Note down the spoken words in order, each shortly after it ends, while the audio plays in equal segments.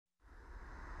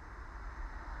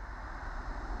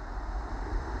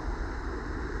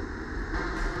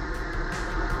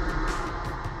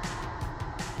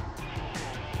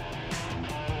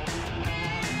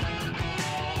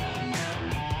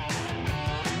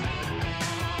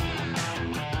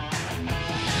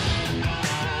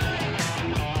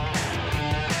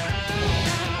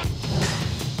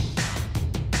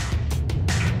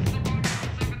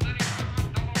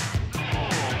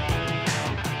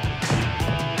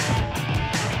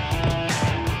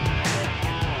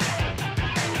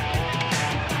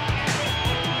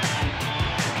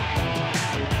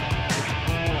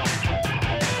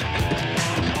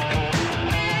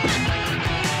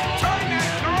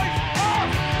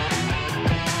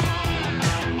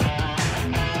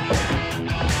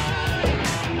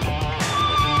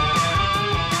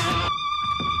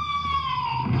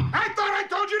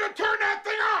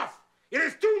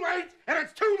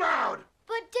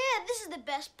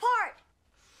apart.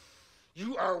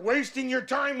 You are wasting your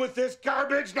time with this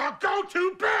garbage. Now go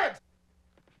to bed!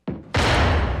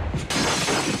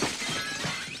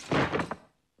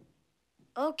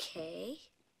 Okay.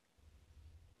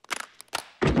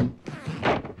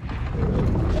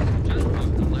 Just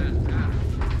off the last batter.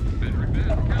 Veteran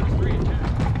bat counts 3-2.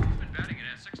 Been batting it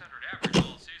at .600 average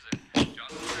all season.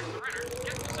 Johnson strikes the runner,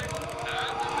 gets the single, and the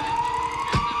bench.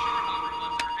 It's the short hopper who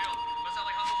left center field.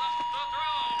 Maselli hustles up, the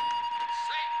throw!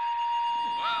 Safe!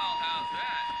 Well, how's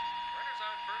that? Runners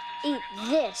on first and Eat second.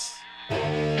 this.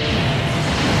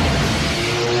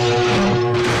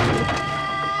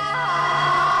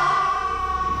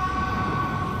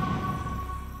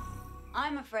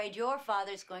 I'm afraid your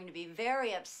father's going to be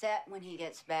very upset when he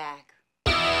gets back.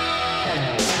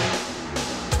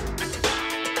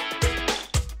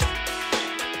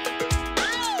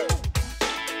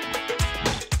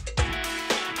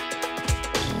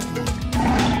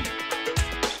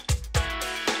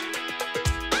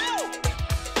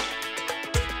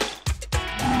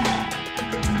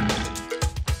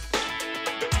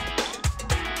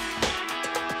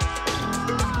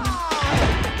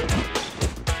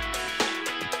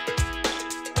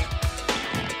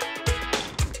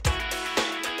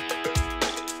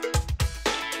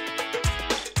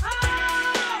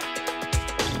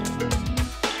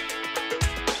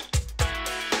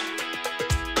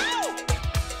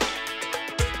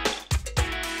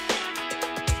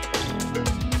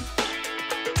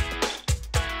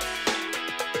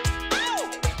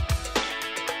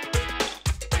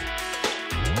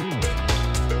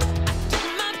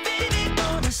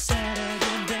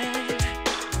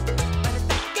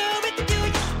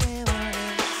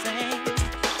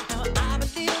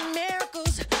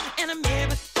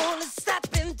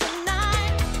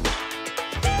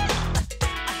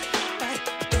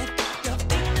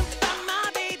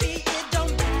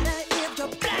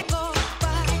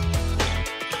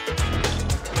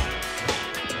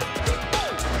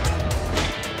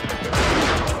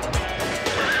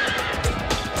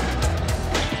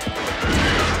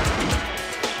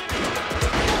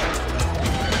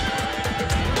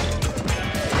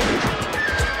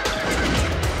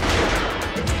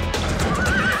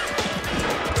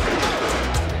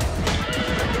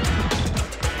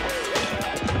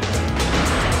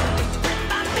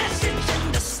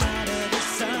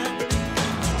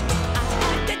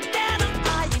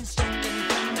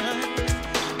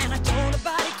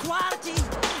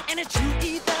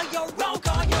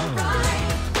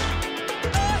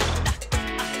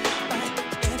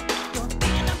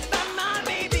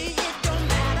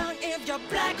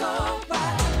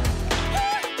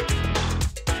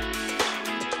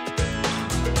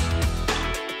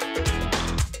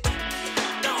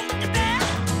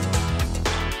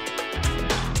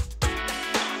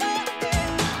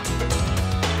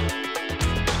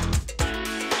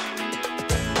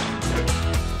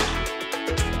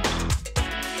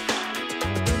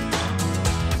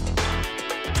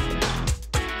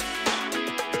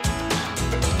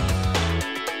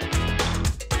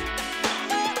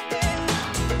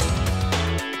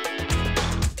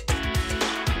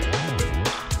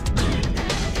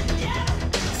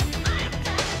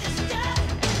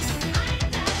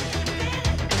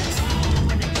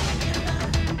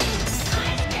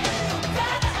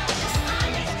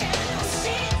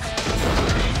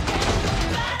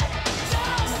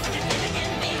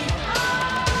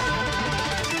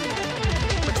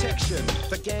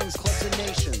 For gangs, clubs, and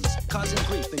nations, causing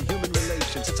grief in human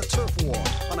relations. It's a turf war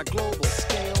on a global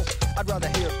scale. I'd rather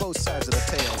hear both sides of the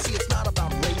tale. See, it's not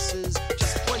about races,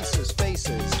 just places,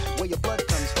 faces. Where your blood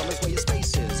comes from is where your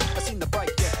space is. I've seen the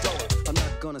bright get duller. I'm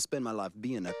not gonna spend my life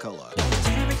being a color.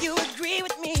 Never you agree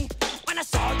with me when I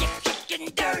saw you kicking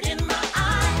dirt in my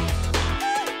eye.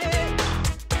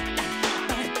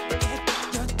 But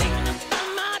if you're thinking about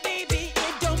my baby,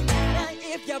 it don't matter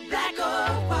if you're black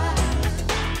or white.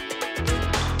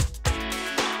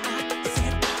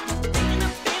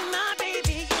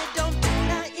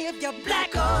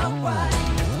 Black or white.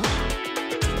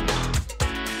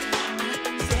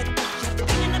 I said, if you're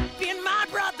thinking of being my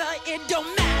brother, it don't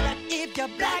matter if you're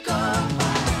black or white.